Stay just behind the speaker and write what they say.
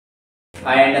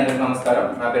Hi అండి, అందరికీ నమస్కారం.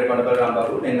 నా పేరు కొండపల్లి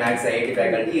రాంబాబు. నేను మ్యాథ్స్ ఐఐటి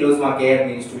ఫ్యాకల్టీ. ఈరోజు మా కేఆర్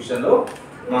ఇన్స్టిట్యూషన్లో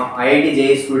మా IIT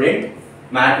JEE student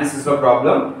మ్యాట్రిసెస్లో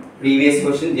problem previous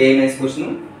question JEE mains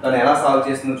question తను ఎలా సాల్వ్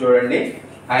చేస్తుందో చూడండి.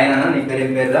 హాయ్ నాన్న, నీ పేరు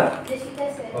ఏం పేరురా?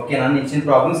 ఓకే నాన్న, ఇచ్చిన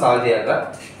ప్రాబ్లం సాల్వ్ చేయాలా?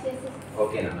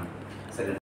 ఓకే నాన్న,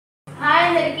 సరే. హాయ్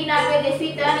అందరికీ, నా పేరు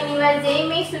జస్విత. నేను ఇవాళ జేఈ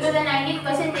మెయిన్స్ 2019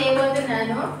 క్వశ్చన్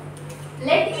చేయబోతున్నాను.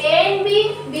 Let A and B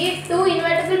be two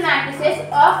invertible matrices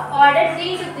of order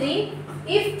 3 into 3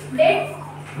 if let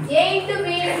A into B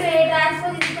into A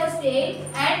transpose is equals to 8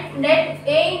 and let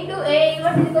A into A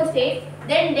inverse is equals to 8,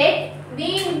 then let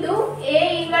B into A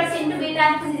inverse into B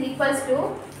transpose is equals to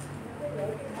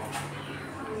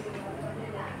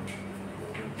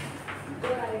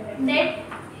let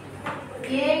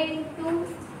A into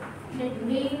let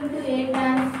B into A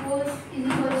transpose is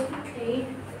equals to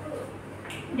 8.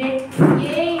 Let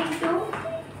A into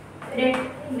let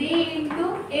B into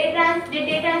A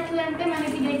transpose అంటే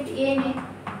మనకి let A నే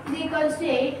is equals to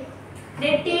 8.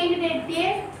 Let A into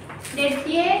let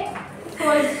A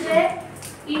whole square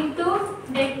into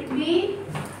let B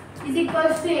is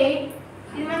equals to 8.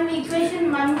 ఇది మనం equation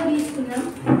 1 గా తీసుకుందాం.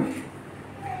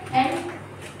 And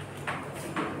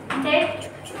let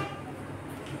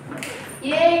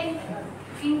A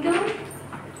into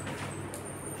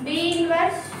B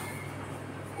inverse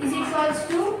is equals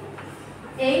to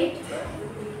 8.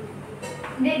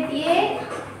 Let A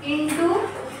into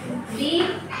B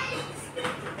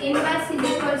inverse is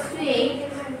equals to 8.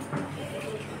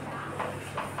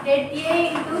 Let A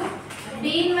into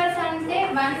B inverse ante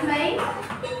 1 by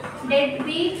let B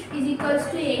is equals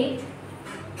to 8.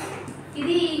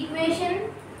 ఇది equation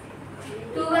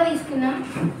 2 గా తీసుకున్నాం.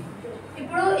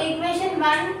 ఇప్పుడు equation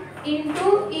 1 into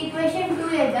equation 2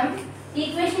 చేద్దాం.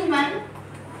 Equation 1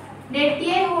 let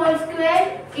A whole square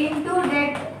into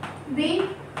let B,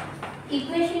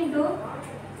 equation 2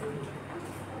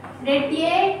 let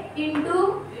A into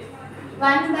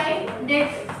 1 by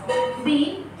let B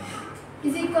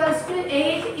is equals to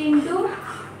 8 into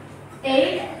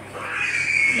 8.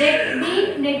 Let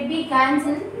B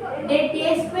cancel. Let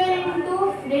A square into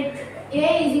let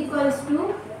A is equals to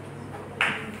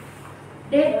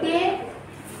let A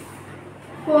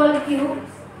whole cube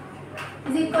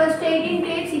is equals to 8 into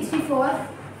 8, 64.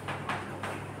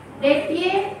 Let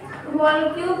A whole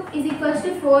cube is equals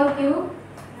to 4 cube.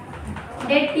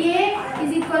 Let A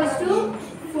is equals to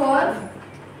 4.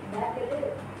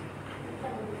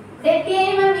 Let A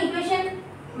ని మనం equation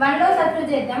 1 లో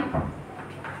substitute చేద్దాం.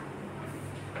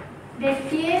 Let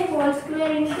A whole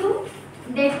square into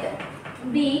let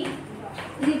B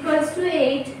is equals to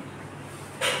 8.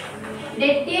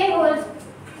 Let A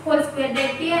whole square.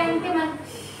 Let A అంటే మనం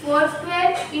 4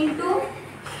 square into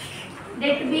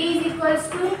let B is equals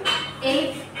to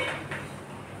 8.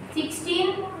 16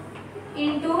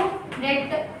 into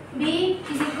let B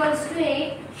is equals to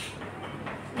 8.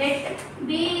 Let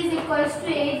B is equals to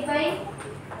 8 by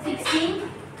 16.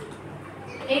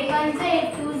 8 1s are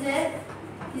 8 2s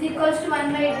is equals to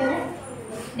 1 by 2.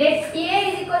 Let A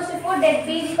is equals to 4. Let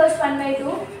B is equals to 1 by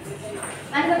 2.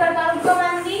 మనకు అక్కడ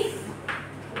కనుక్కోమంది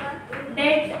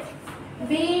let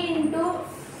B into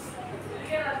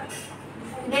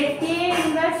let A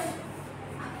inverse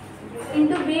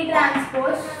into B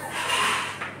transpose.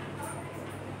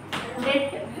 Let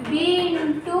B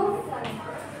into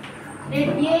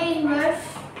let A inverse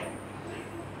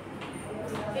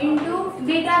into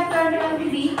B transpose అంటే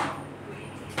B.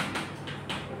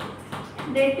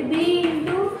 Let B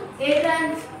into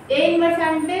A inverse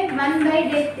అంటే 1 by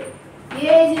let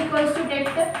A is equals to let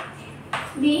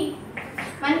B.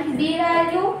 మనకి B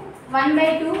value 1 by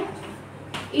 2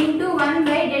 into 1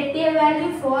 by let A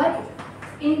value 4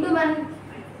 into 1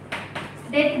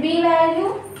 let B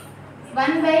value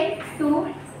 1 by 2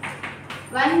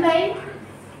 1 by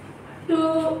 2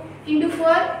 into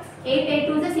 4 8 8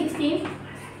 2 is 16.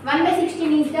 1 by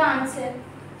 16 is the answer.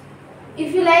 If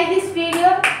you like this video,